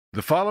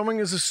The following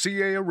is a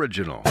CA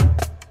original.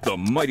 The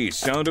mighty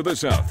sound of the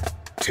South.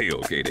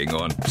 Tailgating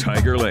on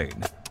Tiger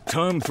Lane.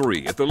 Tom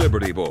 3 at the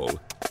Liberty Bowl.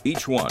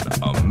 Each one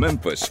a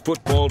Memphis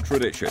football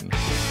tradition.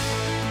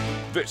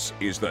 This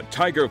is the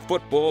Tiger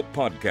Football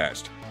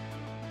Podcast.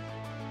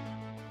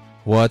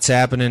 What's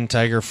happening,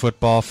 Tiger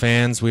football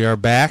fans? We are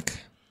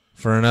back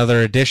for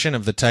another edition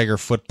of the Tiger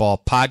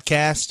Football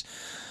Podcast.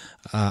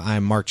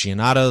 I'm Mark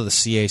Giannotto, the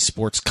CA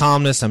sports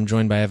columnist. I'm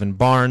joined by Evan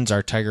Barnes,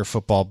 our Tiger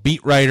football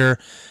beat writer.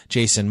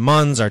 Jason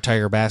Munns, our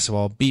Tiger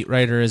basketball beat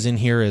writer, is in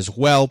here as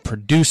well,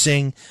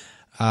 producing.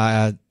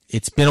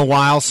 It's been a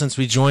while since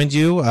we joined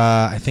you.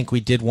 I think we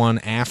did one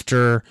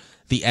after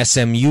the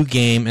SMU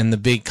game and the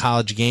big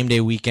college game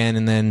day weekend,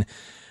 and then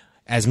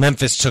as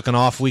Memphis took an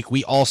off week,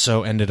 we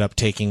also ended up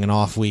taking an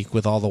off week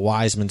with all the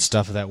Wiseman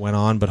stuff that went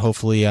on, but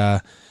hopefully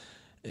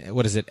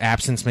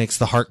absence makes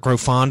the heart grow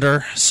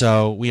fonder.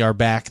 So we are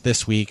back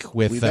this week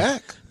with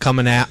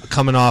coming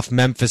off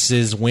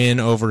Memphis's win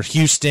over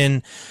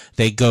Houston.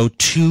 They go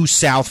to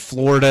South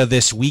Florida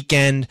this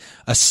weekend,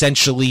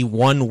 essentially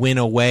one win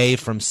away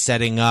from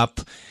setting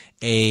up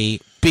a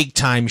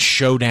big-time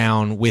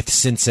showdown with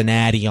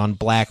Cincinnati on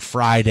Black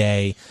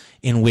Friday,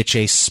 in which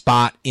a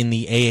spot in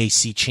the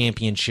AAC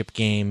championship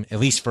game, at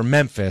least for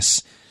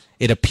Memphis,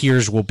 it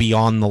appears will be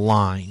on the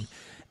line.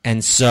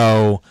 And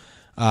so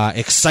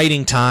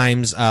exciting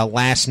times.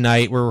 Last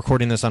night, we're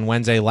recording this on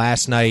Wednesday.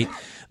 Last night,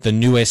 the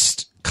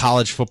newest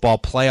college football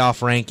playoff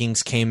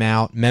rankings came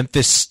out.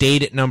 Memphis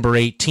stayed at number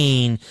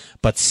 18,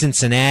 but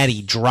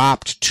Cincinnati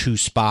dropped 2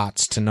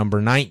 spots to number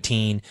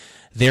 19,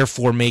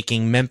 therefore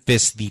making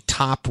Memphis the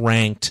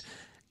top-ranked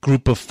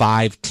Group of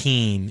 5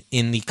 team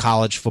in the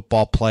college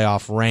football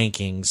playoff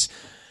rankings.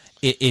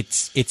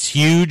 It's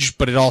huge,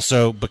 but it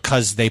also,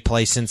 because they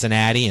play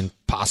Cincinnati and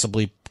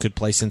possibly could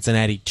play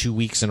Cincinnati 2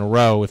 weeks in a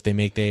row if they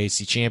make the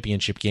AAC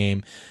championship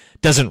game,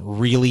 doesn't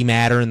really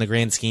matter in the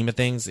grand scheme of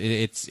things.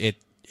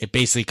 It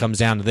basically comes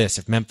down to this: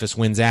 if Memphis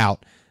wins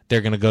out,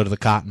 they're going to go to the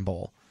Cotton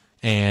Bowl,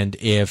 and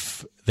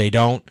if they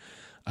don't,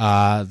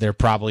 they're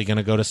probably going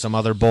to go to some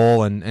other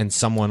bowl, and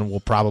someone will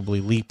probably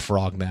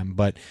leapfrog them.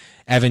 But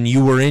Evan,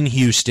 you were in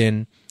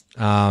Houston.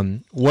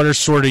 What are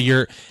sort of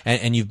your,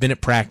 and you've been at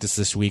practice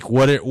this week,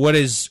 what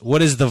is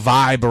the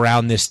vibe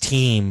around this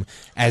team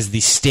as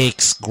the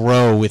stakes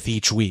grow with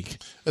each week?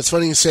 It's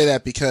funny you say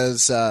that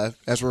because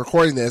as we're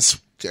recording this,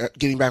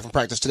 getting back from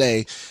practice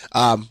today,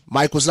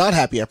 Mike was not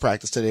happy at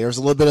practice today. There was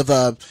a little bit of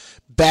a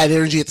bad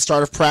energy at the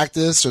start of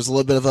practice. There's a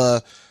little bit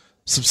of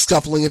some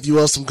scuffling, if you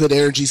will, some good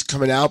energies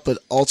coming out, but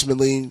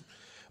ultimately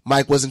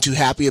Mike wasn't too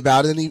happy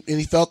about it, and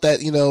he felt that,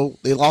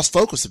 they lost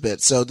focus a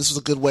bit. So this was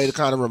a good way to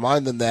kind of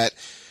remind them that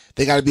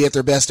they got to be at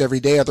their best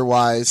every day,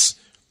 otherwise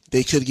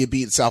they could get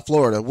beat in South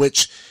Florida,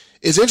 which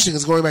is interesting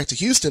because going back to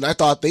Houston, I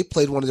thought they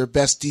played one of their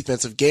best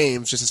defensive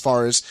games just as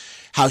far as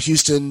how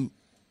Houston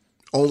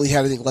only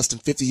had, I think, less than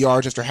 50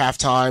 yards after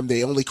halftime.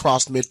 They only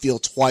crossed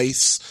midfield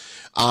twice.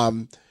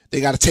 They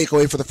got a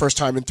takeaway for the first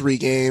time in 3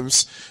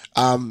 games.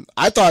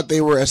 I thought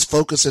they were as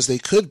focused as they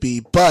could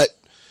be, but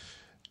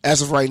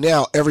as of right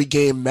now, every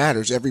game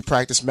matters, every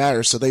practice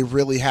matters, so they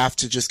really have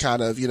to just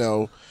kind of,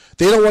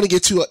 they don't want to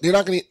get too, they're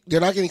not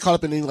getting caught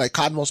up in any like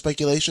Cotton Bowl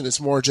speculation.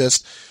 It's more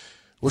just,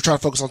 we're trying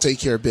to focus on taking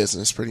care of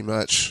business, pretty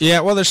much.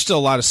 Yeah, well, there's still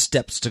a lot of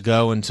steps to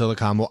go until the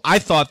Cotton Bowl. I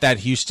thought that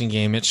Houston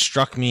game, it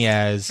struck me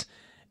as,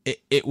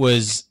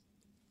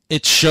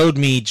 it showed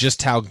me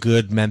just how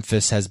good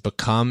Memphis has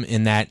become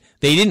in that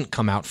they didn't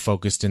come out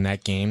focused in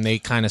that game. They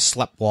kind of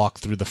sleptwalked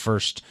through the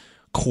first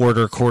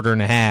quarter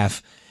and a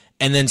half,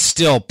 and then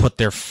still put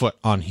their foot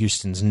on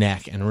Houston's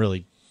neck and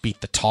really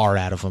beat the tar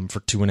out of them for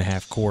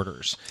 2.5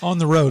 quarters. On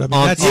the road. I mean,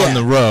 on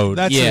the road.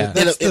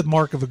 That's the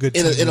mark of a good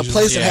team. In a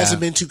place that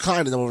hasn't been too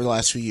kind to them over the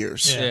last few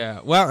years. Yeah.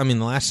 Well, I mean,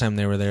 the last time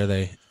they were there,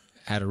 they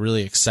had a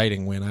really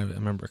exciting win. I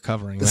remember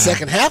covering that. The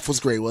second half was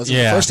great, wasn't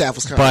it? Yeah. The first half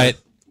was kind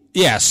of...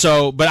 Yeah,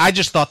 but I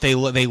just thought they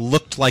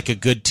looked like a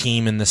good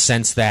team in the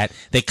sense that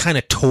they kind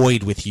of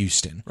toyed with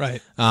Houston.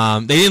 Right.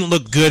 They didn't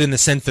look good in the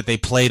sense that they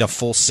played a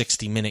full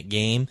 60-minute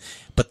game,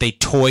 but they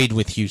toyed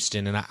with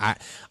Houston, and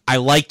I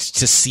liked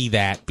to see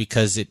that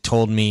because it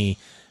told me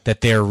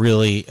that they're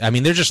really,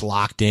 they're just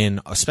locked in,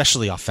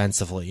 especially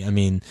offensively.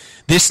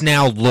 This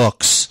now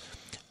looks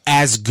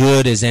as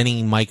good as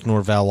any Mike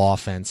Norvell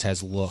offense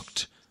has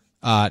looked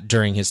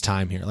during his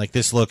time here. Like,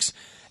 this looks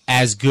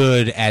as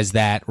good as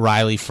that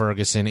Riley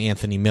Ferguson,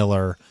 Anthony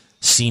Miller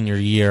senior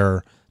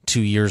year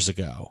 2 years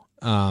ago.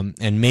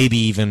 And maybe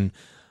even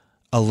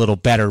a little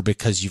better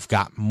because you've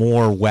got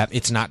more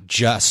It's not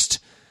just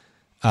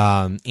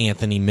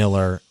Anthony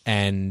Miller.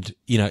 And,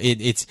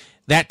 it's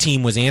that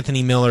team was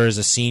Anthony Miller as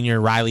a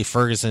senior, Riley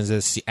Ferguson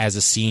as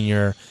a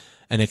senior,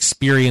 an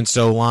experienced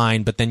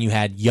O-line, but then you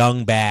had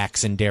young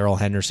backs in Darrell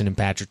Henderson and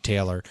Patrick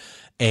Taylor,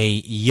 a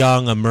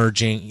young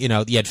emerging, you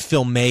had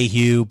Phil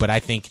Mayhew, but I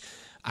think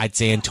I'd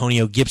say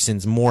Antonio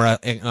Gibson's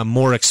a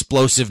more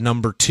explosive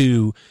number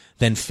 2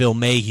 than Phil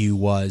Mayhew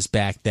was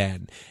back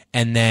then.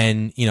 And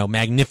then,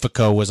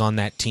 Magnifico was on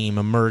that team,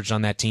 emerged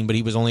on that team, but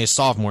he was only a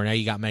sophomore. Now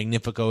you got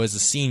Magnifico as a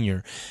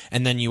senior.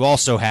 And then you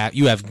also have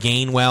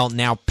Gainwell.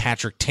 Now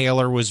Patrick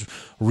Taylor was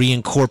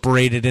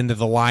reincorporated into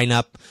the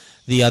lineup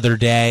the other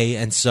day.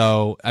 And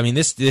so,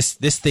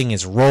 this thing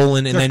is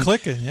rolling. And They're then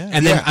clicking, yeah.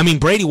 And then,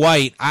 Brady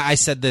White, I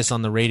said this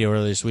on the radio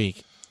earlier this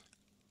week.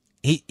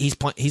 He's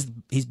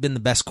been the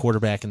best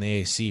quarterback in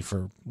the AAC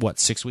for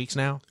 6 weeks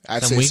now?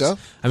 I'd say so.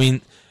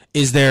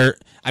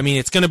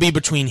 It's going to be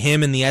between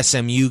him and the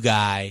SMU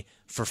guy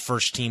for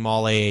first team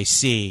All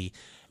AAC,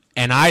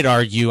 and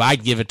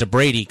I'd give it to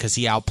Brady because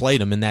he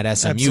outplayed him in that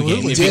SMU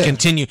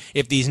game.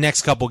 If these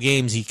next couple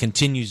games he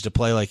continues to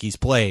play like he's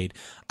played,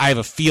 I have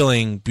a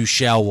feeling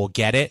Buechele will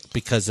get it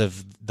because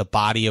of the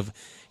body of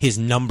his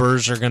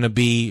numbers are going to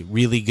be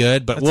really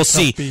good. But we'll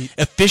see.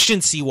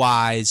 Efficiency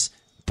wise,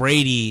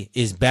 Brady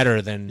is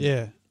better than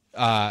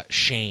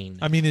Shane.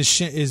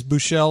 Is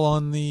Buechele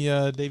on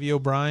the Davey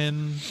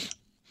O'Brien?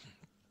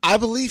 I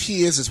believe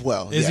he is as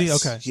well. Is he?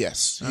 Okay.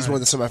 Yes. He's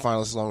one of the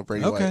semifinalists along with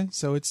Brady White. Okay,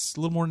 so it's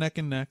a little more neck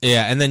and neck.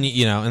 Yeah, and then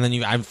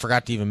I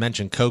forgot to even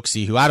mention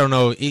Coxie, who I don't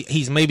know,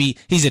 he's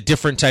a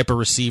different type of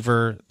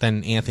receiver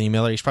than Anthony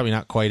Miller. He's probably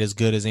not quite as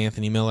good as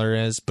Anthony Miller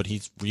is, but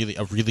he's really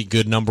a really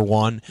good number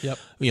 1. Yep.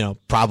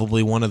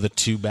 Probably one of the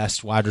 2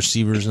 best wide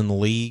receivers in the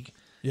league.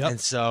 Yep. And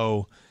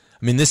so,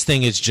 this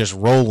thing is just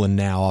rolling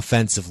now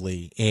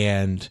offensively,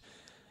 and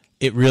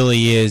it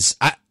really is.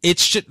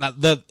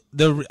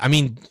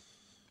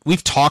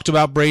 We've talked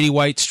about Brady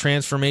White's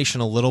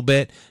transformation a little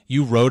bit.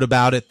 You wrote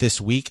about it this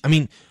week.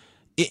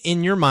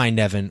 In your mind,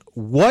 Evan,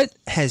 what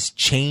has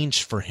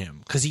changed for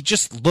him? Because he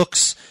just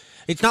looks...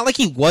 It's not like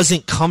he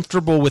wasn't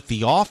comfortable with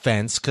the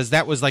offense, because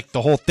that was like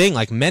the whole thing.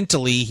 Like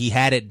mentally, he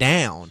had it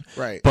down.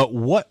 Right. But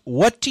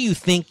what do you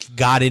think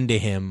got into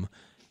him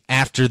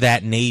after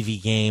that Navy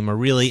game, or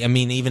really,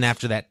 even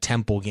after that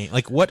Temple game?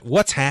 Like,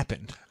 what's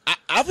happened?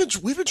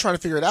 We've been trying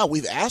to figure it out.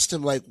 We've asked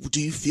him, like,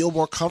 do you feel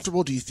more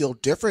comfortable? Do you feel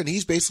different? And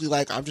he's basically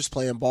like, I'm just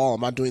playing ball.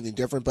 I'm not doing anything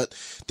different. But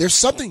there's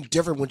something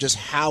different with just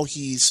how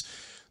he's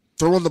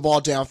throwing the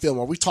ball downfield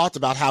more. We talked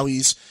about how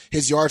his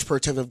yards per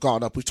attempt have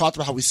gone up. We've talked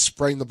about how he's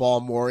spraying the ball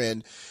more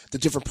and the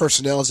different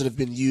personnels that have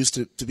been used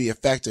to be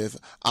effective.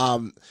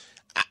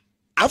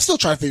 I'm still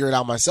trying to figure it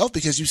out myself,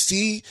 because you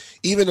see,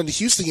 even in the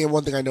Houston game,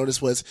 one thing I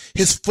noticed was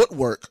his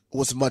footwork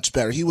was much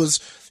better. I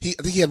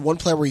think he had one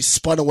play where he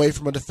spun away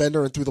from a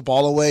defender and threw the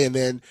ball away, and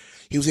then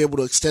he was able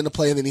to extend the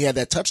play, and then he had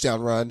that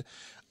touchdown run.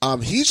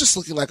 He's just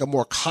looking like a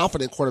more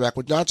confident quarterback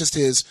with not just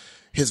his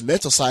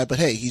mental side, but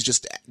hey, he's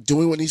just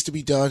doing what needs to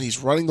be done. He's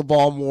running the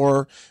ball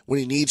more when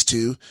he needs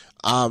to.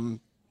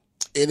 And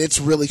it's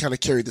really kind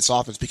of carried this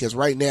offense, because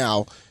right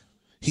now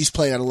he's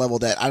playing at a level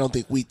that I don't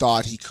think we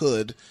thought he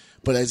could.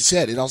 But as you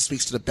said, it also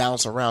speaks to the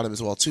balance around him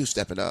as well, too,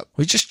 stepping up.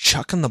 He's just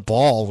chucking the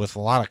ball with a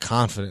lot of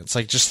confidence.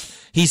 Like, just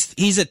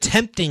he's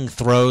attempting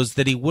throws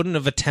that he wouldn't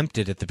have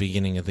attempted at the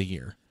beginning of the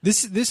year. This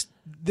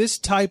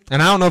type,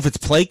 and I don't know if it's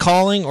play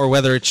calling or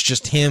whether it's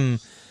just him,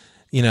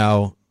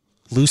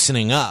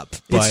 loosening up.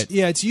 But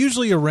it's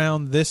usually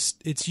around this.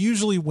 It's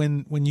usually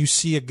when you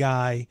see a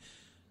guy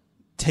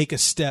take a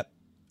step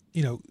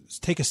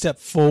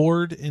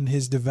forward in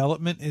his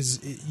development.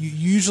 You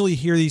usually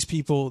hear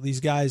these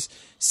guys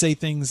say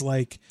things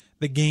like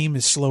the game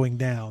is slowing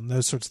down,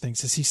 those sorts of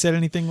things. Has he said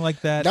anything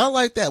like that? Not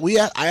like that.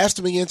 I asked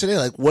him again today,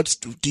 like,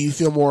 do you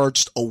feel more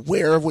just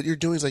aware of what you're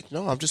doing? He's like,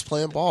 no, I'm just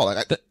playing ball.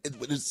 Like,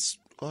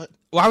 Well,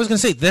 I was going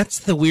to say, that's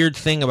the weird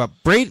thing about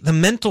Brady. The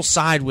mental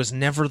side was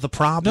never the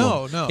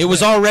problem. No. It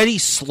was already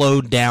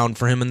slowed down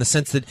for him in the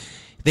sense that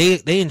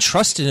they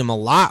entrusted him a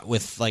lot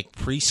with like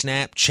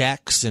pre-snap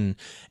checks and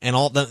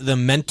all the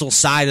mental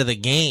side of the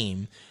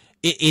game.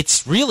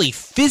 It's really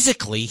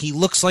physically, he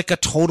looks like a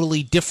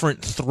totally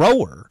different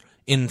thrower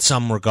in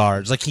some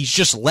regards. Like he's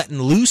just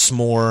letting loose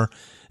more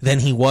than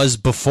he was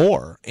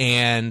before.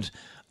 And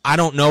I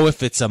don't know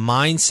if it's a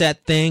mindset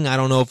thing. I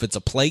don't know if it's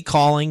a play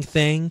calling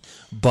thing,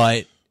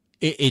 but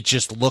it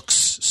just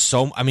looks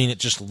it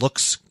just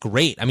looks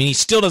great. He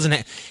still doesn't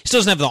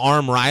have the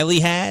arm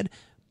Riley had,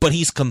 but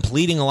he's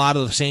completing a lot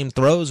of the same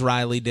throws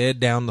Riley did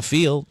down the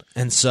field.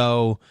 And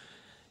so,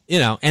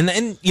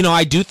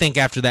 I do think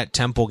after that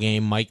Temple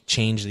game, Mike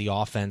changed the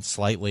offense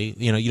slightly.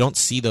 You don't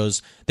see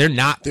those. They're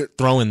not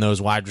throwing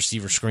those wide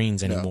receiver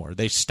screens anymore. No.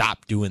 They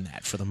stopped doing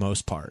that for the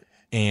most part.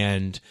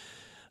 And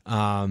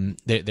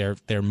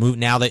they're moving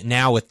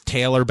now with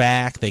Taylor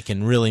back, they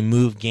can really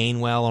move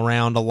Gainwell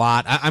around a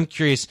lot. I'm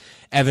curious,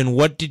 Evan,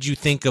 what did you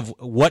think of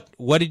what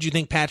did you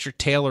think Patrick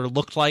Taylor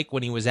looked like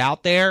when he was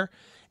out there?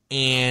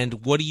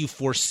 And what do you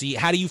foresee?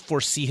 How do you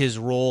foresee his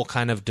role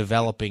kind of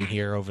developing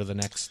here over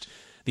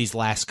these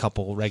last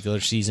couple regular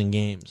season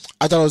games?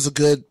 I thought it was a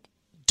good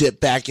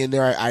dip back in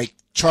there. I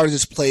charted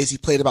his plays. He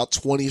played about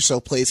 20 or so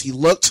plays. He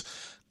looked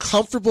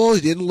comfortable.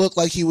 He didn't look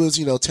like he was,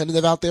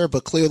 tentative out there,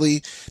 but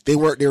clearly they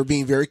were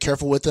being very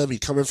careful with him.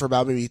 He'd come in for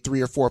about maybe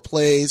 3 or 4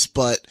 plays,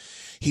 but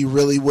he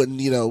really wouldn't,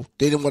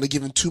 they didn't want to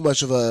give him too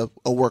much of a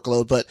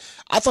workload, but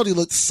I thought he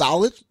looked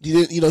solid. He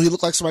didn't, he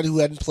looked like somebody who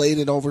hadn't played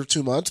in over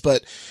 2 months,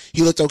 but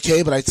he looked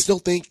okay. But I still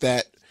think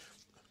that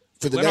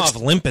for the went off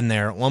limping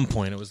there at one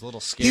point. It was a little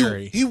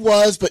scary. He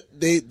was, but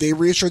they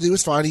reassured he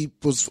was fine. He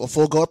was a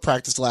full go at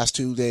practice the last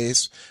 2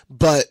 days.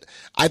 But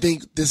I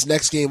think this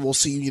next game we'll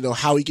see,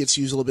 how he gets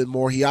used a little bit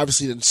more. He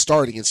obviously didn't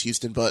start against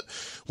Houston, but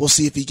we'll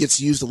see if he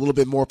gets used a little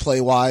bit more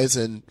play-wise,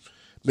 and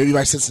maybe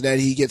by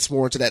Cincinnati he gets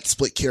more into that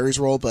split carries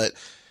role. But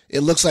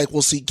it looks like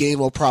we'll see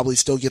Gainwell probably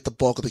still get the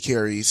bulk of the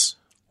carries.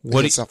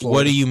 What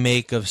do you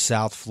make of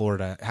South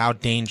Florida? How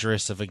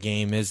dangerous of a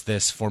game is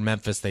this for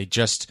Memphis? They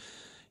just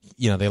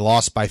they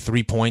lost by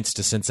 3 points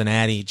to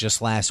Cincinnati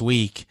just last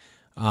week,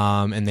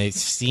 and they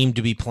seem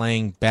to be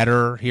playing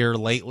better here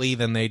lately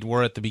than they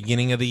were at the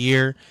beginning of the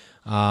year.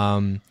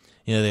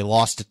 They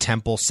lost to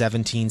Temple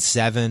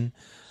 17-7.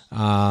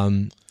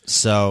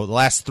 So the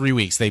last 3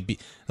 weeks, the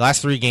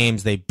last 3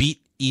 games, they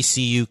beat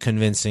ECU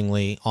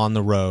convincingly on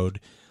the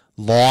road,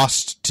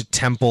 lost to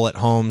Temple at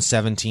home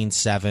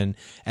 17-7,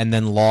 and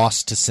then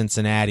lost to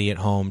Cincinnati at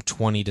home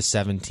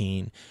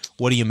 20-17.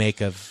 What do you make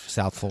of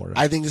South Florida?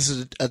 I think this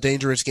is a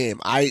dangerous game.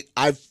 I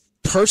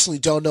personally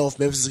don't know if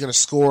Memphis is going to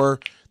score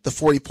the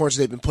 40 points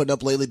they've been putting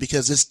up lately,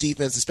 because this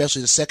defense,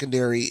 especially the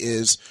secondary,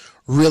 is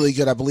really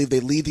good. I believe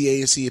they lead the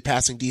AAC in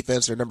passing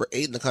defense. They're number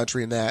 8 in the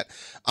country in that.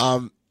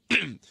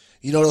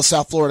 Those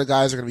South Florida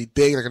guys are going to be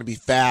big. They're going to be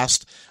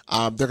fast.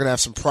 They're going to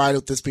have some pride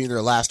with this being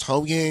their last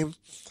home game.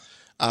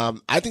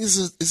 I think this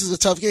is a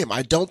tough game.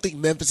 I don't think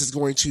Memphis is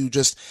going to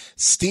just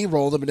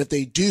steamroll them, and if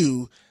they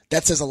do,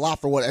 that says a lot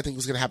for what I think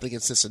was going to happen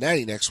against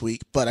Cincinnati next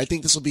week. But I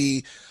think this will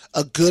be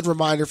a good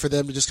reminder for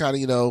them to just kind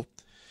of,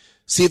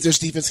 see if this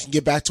defense can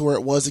get back to where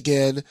it was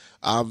again.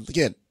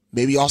 Again,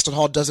 maybe Austin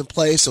Hall doesn't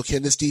play, so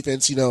can this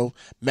defense,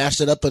 match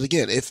that up? But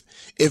again,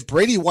 if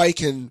Brady White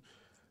can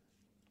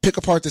pick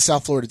apart the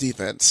South Florida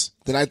defense,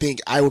 then I think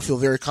I would feel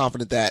very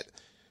confident that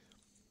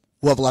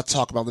we'll have a lot to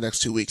talk about in the next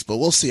 2 weeks. But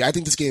we'll see. I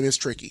think this game is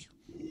tricky.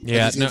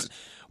 Yeah,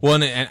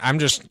 well,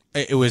 and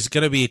it was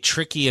going to be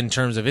tricky in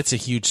terms of it's a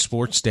huge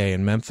sports day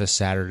in Memphis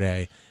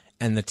Saturday,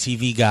 and the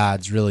TV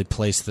gods really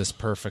placed this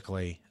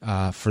perfectly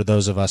for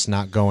those of us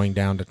not going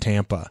down to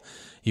Tampa.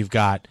 You've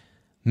got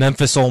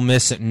Memphis Ole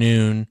Miss at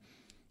noon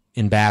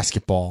in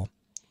basketball.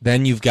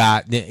 Then you've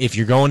got, if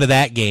you're going to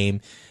that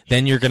game,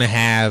 then you're going to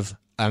have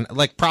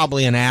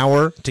probably an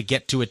hour to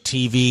get to a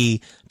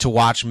TV to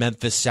watch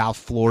Memphis South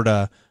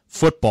Florida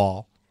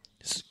football.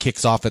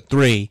 Kicks off at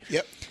 3.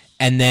 Yep.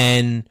 And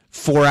then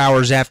 4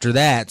 hours after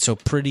that, so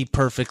pretty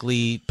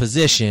perfectly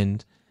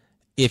positioned.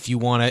 If you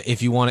want to,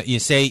 you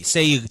say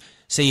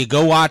you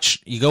go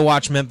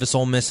watch Memphis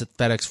Ole Miss at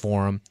FedEx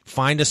Forum,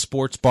 find a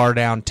sports bar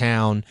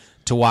downtown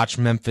to watch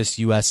Memphis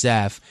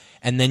USF,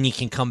 and then you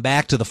can come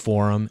back to the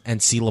Forum and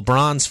see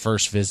LeBron's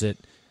first visit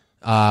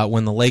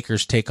when the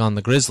Lakers take on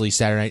the Grizzlies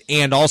Saturday night.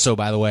 And also,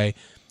 by the way,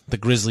 the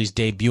Grizzlies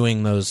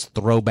debuting those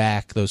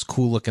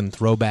cool-looking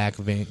throwback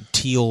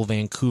teal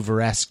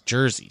Vancouver-esque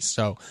jerseys.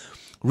 So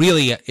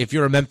really, if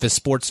you're a Memphis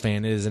sports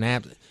fan, it is an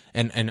app.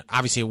 And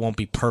obviously it won't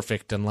be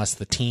perfect unless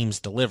the teams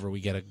deliver. We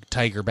get a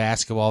Tiger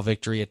basketball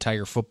victory, a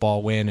Tiger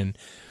football win, and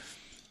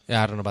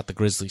I don't know about the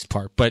Grizzlies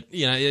part, but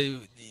you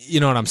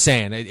know what I'm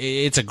saying.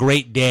 It's a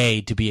great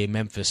day to be a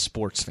Memphis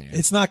sports fan.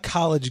 It's not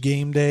college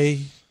game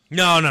day.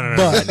 No.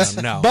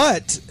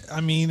 But I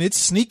mean, it's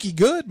sneaky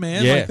good,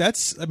 man. Yeah.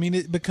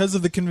 Like because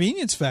of the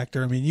convenience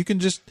factor. I mean, you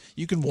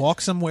can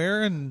walk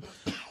somewhere and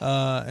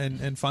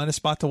find a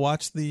spot to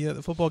watch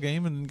the football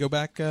game and go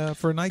back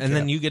for a nightcap. And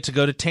then you get to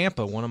go to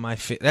Tampa. One of my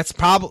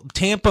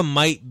Tampa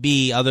might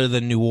be, other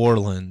than New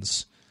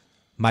Orleans,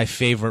 my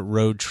favorite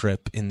road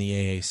trip in the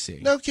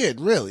AAC. No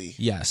kidding, really?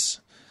 Yes.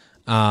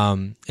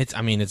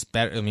 It's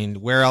better. I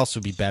mean, where else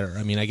would be better?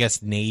 I mean, I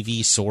guess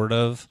Navy, sort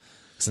of,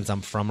 since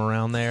I'm from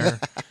around there.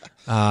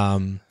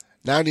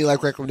 Now I need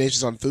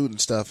recommendations on food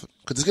and stuff,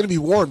 because it's going to be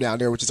warm down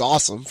there, which is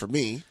awesome for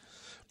me.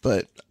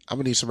 But I'm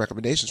going to need some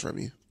recommendations from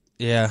you.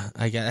 Yeah,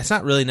 I guess it's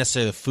not really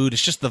necessarily the food;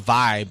 it's just the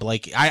vibe.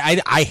 Like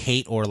I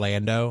hate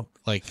Orlando.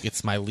 Like,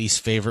 it's my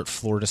least favorite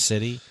Florida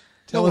city.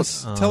 Tell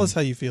us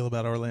how you feel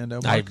about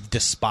Orlando, Mark. I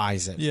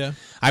despise it. Yeah,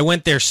 I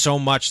went there so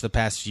much the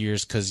past few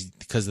years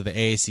because of the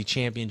AAC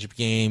championship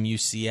game,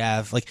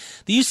 UCF. Like,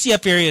 the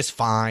UCF area is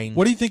fine.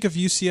 What do you think of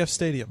UCF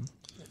Stadium?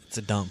 It's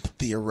a dump.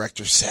 The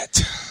erector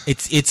set.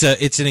 It's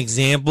an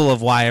example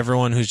of why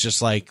everyone who's just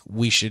like,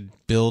 we should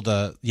build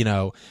a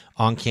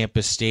on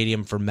campus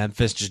stadium for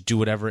Memphis, just do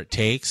whatever it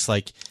takes.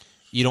 Like,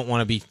 you don't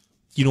want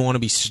to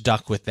be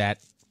stuck with that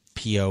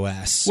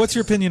POS. What's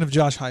your opinion of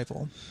Josh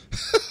Heupel?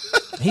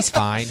 He's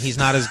fine. He's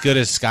not as good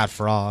as Scott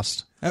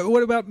Frost.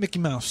 What about Mickey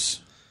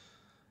Mouse?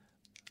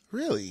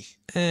 Really?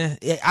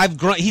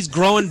 He's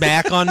growing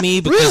back on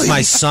me because Really?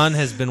 my son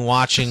has been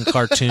watching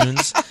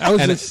cartoons,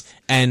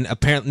 and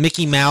apparently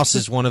Mickey Mouse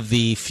is one of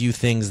the few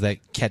things that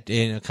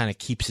kind of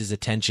keeps his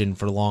attention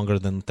for longer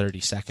than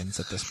 30 seconds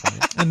at this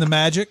point. And the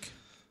Magic?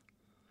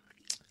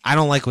 I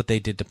don't like what they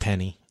did to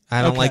Penny.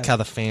 I don't Okay. like how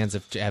the fans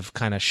have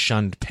kind of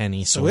shunned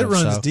Penny. So it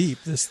runs deep.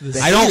 This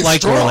I don't is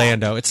like strong.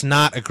 Orlando. It's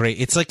not a great.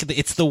 It's like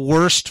it's the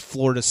worst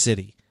Florida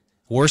city.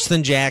 Worse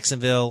than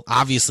Jacksonville.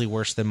 Obviously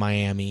worse than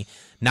Miami.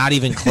 Not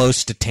even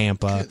close to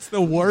Tampa. it's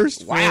the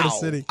worst Florida Wow.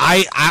 city.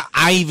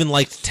 I even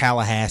liked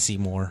Tallahassee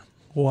more.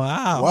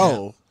 Wow.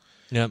 Whoa.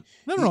 Yep.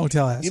 Nothing wrong with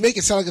Tallahassee. You make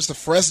it sound like it's the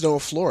Fresno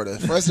of Florida.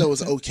 Fresno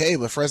is okay,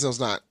 but Fresno's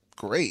not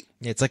great.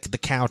 It's like the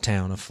cow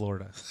town of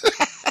Florida.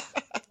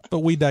 But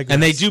we digress.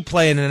 And they do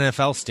play in an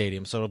NFL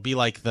stadium, so it'll be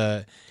like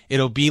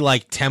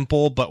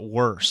Temple but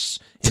worse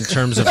in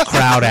terms of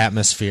crowd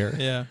atmosphere.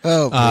 Yeah.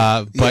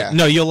 Oh, But yeah.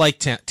 no, you'll like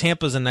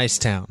Tampa's a nice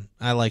town.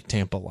 I like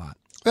Tampa a lot.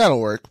 That'll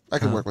work. I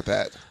can work with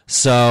that.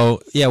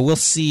 So yeah, we'll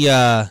see.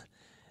 Do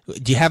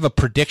you have a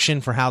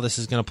prediction for how this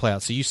is going to play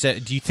out? So you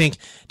said, do you think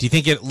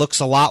it looks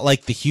a lot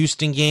like the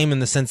Houston game in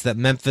the sense that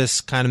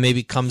Memphis kind of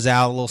maybe comes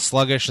out a little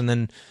sluggish and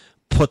then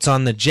puts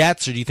on the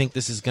Jets, or do you think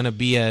this is going to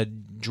be a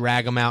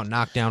drag them out,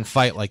 knockdown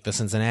fight like the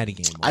Cincinnati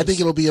game was? I think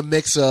it'll be a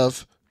mix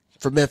of,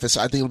 for Memphis,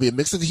 I think it'll be a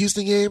mix of the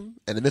Houston game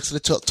and a mix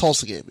of the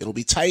Tulsa game. It'll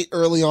be tight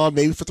early on,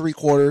 maybe for 3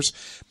 quarters.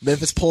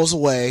 Memphis pulls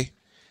away,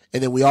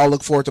 and then we all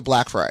look forward to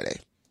Black Friday.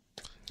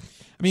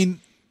 I mean,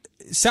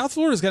 South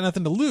Florida's got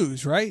nothing to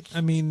lose, right?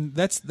 I mean,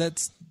 that's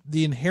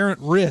the inherent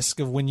risk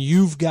of when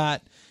you've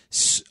got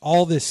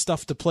all this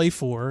stuff to play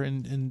for.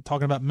 And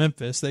talking about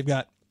Memphis, they've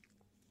got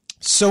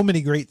so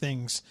many great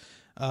things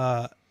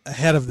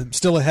ahead of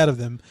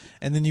them,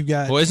 and then you've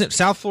got. Well, isn't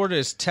South Florida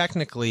is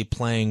technically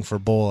playing for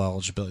bowl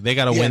eligibility? They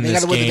got to Yeah, win they this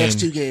got to win game the next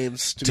 2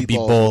 games to be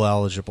bowl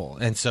eligible,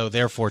 and so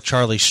therefore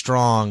Charlie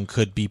Strong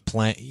could be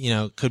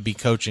could be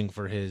coaching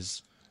for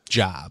his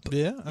job.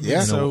 Yeah, I mean,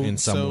 Yeah. so In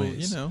some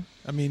ways.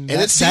 I mean, And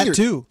that's it's senior, that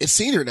too. It's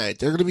senior night.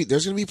 There's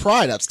gonna be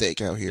pride at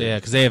stake out here. Yeah,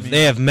 because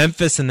they have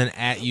Memphis and then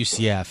at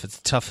UCF. It's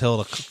a tough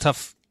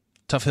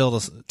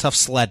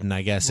sledding,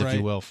 I guess, if you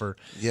Right. will, for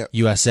Yep.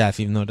 USF,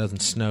 even though it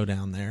doesn't snow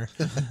down there.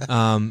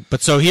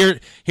 But so here,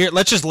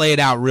 let's just lay it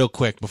out real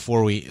quick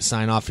before we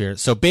sign off here.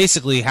 So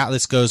basically, how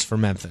this goes for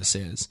Memphis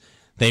is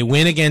they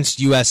win against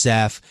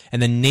USF,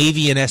 and then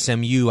Navy and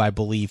SMU, I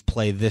believe,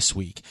 play this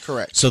week.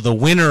 Correct. So the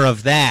winner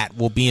of that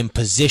will be in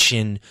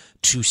position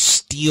to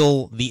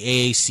steal the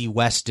AAC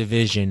West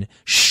division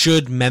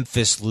should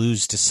Memphis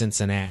lose to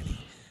Cincinnati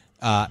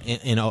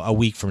in a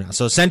week from now.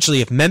 So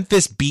essentially, if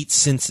Memphis beats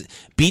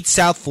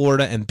South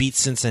Florida and beats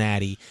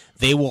Cincinnati,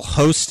 they will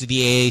host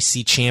the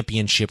AAC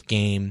championship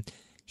game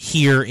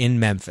here in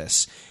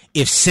Memphis.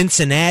 If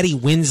Cincinnati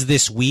wins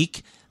this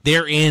week,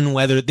 they're in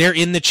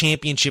the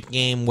championship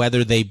game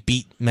whether they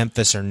beat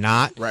Memphis or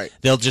not. Right.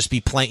 They'll just be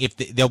playing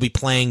they'll be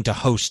playing to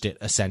host it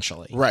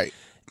essentially. Right.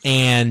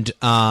 And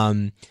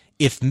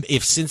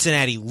if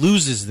Cincinnati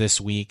loses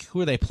this week,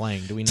 who are they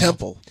playing? Do we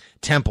know?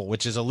 Temple,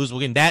 which is a losable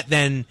game. That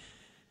then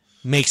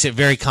makes it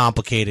very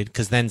complicated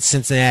because then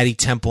Cincinnati,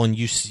 Temple, and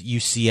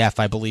UCF,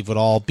 I believe, would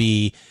all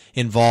be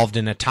involved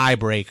in a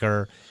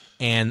tiebreaker.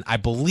 And I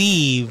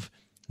believe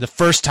the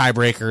first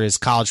tiebreaker is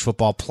college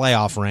football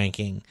playoff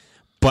ranking.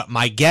 But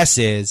my guess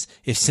is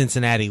if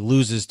Cincinnati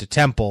loses to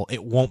Temple,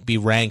 it won't be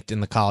ranked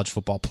in the college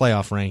football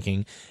playoff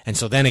ranking. And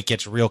so then it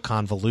gets real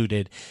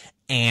convoluted.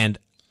 And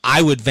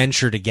I would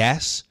venture to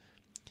guess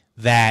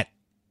that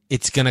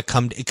it's going to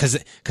come because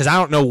I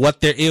don't know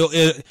what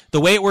the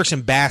way it works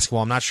in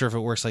basketball. I'm not sure if it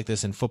works like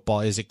this in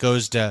football. Is it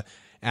goes to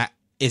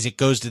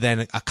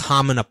then a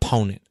common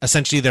opponent,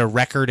 essentially their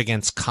record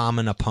against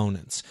common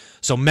opponents.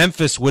 So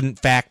Memphis wouldn't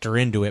factor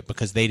into it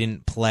because they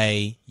didn't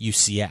play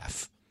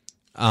UCF.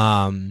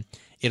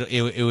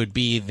 It would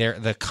be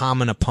the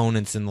common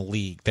opponents in the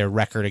league, their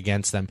record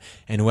against them,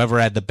 and whoever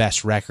had the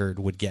best record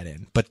would get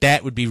in. But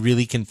that would be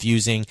really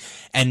confusing,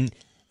 and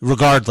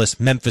regardless,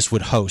 Memphis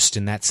would host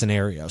in that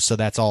scenario. So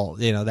that's all,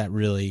 that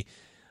really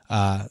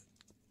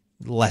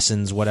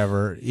lessens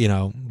whatever,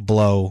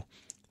 blow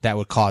that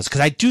would cause.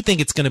 Because I do think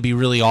it's going to be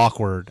really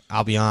awkward,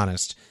 I'll be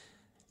honest,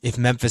 if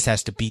Memphis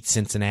has to beat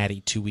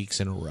Cincinnati 2 weeks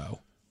in a row.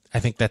 I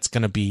think that's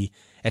going to be,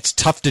 it's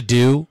tough to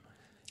do.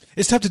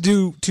 It's tough to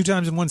do 2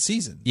 times in one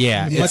season.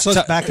 Yeah. Much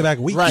less back-to-back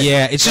weeks. Right.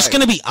 Yeah, it's just Right.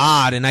 going to be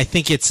odd, and I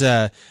think it's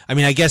I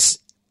guess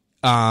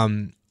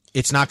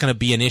it's not going to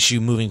be an issue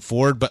moving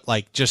forward, but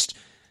like just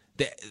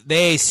the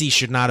AAC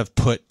should not have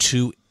put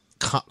 2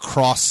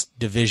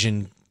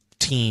 cross-division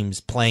teams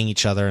playing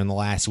each other in the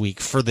last week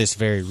for this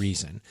very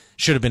reason.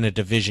 Should have been a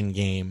division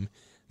game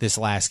this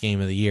last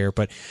game of the year,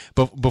 but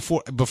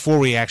before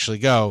we actually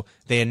go,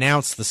 they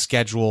announced the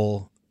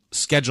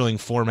scheduling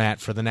format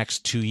for the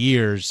next 2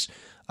 years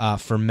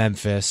for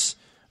Memphis.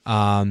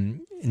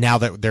 Now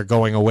that they're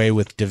going away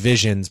with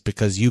divisions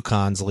because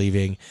UConn's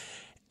leaving.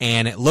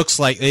 And it looks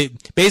like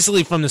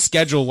basically from the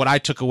schedule, what I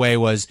took away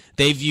was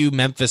they view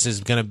Memphis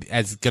as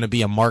gonna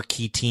be a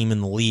marquee team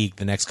in the league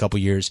the next couple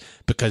years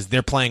because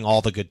they're playing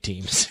all the good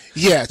teams.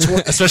 Yeah.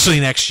 Especially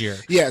next year.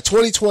 Yeah,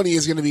 2020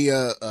 is going to be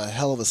a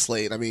hell of a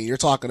slate. I mean, you're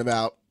talking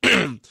about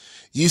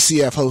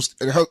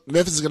UCF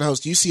Memphis is going to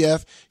host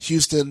UCF,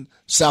 Houston,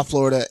 South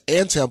Florida,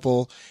 and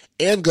Temple,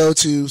 and go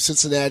to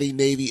Cincinnati,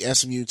 Navy,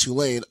 SMU,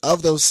 Tulane.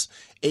 Of those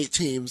 8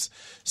 teams,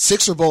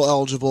 6 are bowl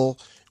eligible.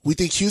 We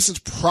think Houston's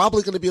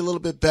probably going to be a little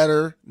bit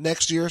better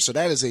next year, so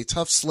that is a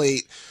tough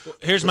slate.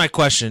 Here's my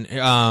question.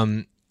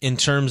 In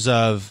terms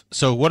of,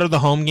 so what are the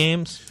home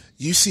games?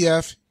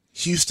 UCF,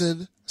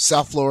 Houston,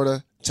 South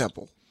Florida,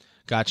 Temple.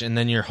 Gotcha. And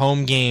then your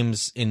home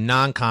games in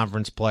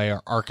non-conference play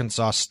are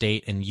Arkansas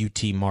State and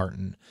UT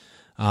Martin.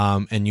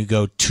 And you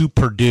go to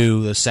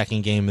Purdue the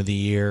second game of the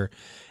year,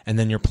 and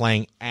then you're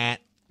playing at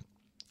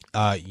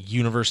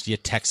University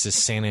of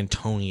Texas San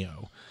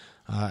Antonio.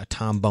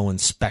 Tom Bowen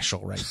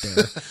special right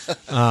there.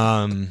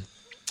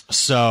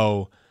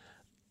 So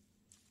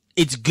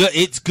it's good.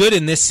 It's good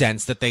in this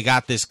sense that they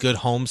got this good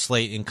home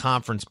slate in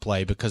conference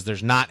play because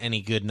there's not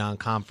any good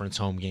non-conference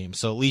home games.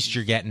 So at least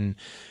you're getting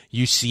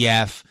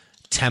UCF,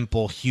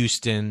 Temple,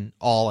 Houston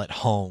all at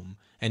home,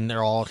 and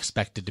they're all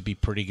expected to be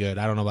pretty good.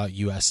 I don't know about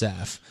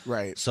USF.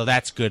 Right. So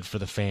that's good for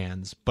the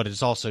fans, but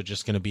it's also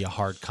just going to be a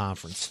hard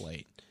conference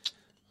slate.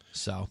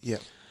 So yeah.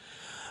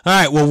 All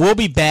right, well, we'll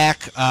be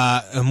back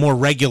a more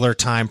regular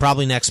time,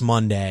 probably next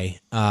Monday,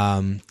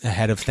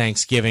 ahead of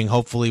Thanksgiving.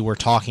 Hopefully we're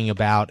talking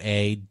about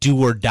a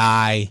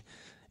do-or-die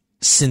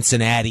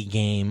Cincinnati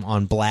game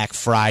on Black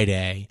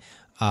Friday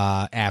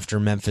after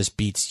Memphis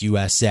beats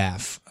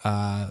USF.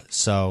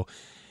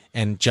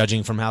 And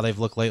judging from how they've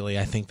looked lately,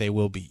 I think they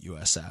will beat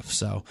USF.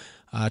 So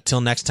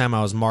till next time,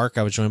 I was Mark.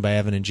 I was joined by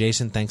Evan and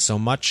Jason. Thanks so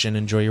much, and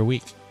enjoy your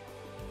week,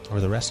 or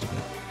the rest of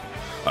it.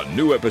 A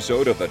new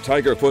episode of the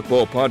Tiger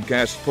Football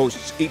Podcast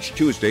posts each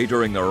Tuesday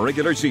during the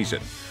regular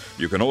season.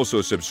 You can also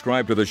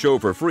subscribe to the show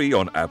for free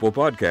on Apple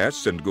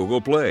Podcasts and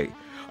Google Play.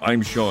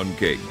 I'm Sean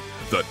King.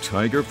 The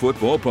Tiger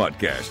Football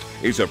Podcast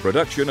is a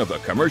production of the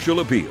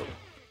Commercial Appeal.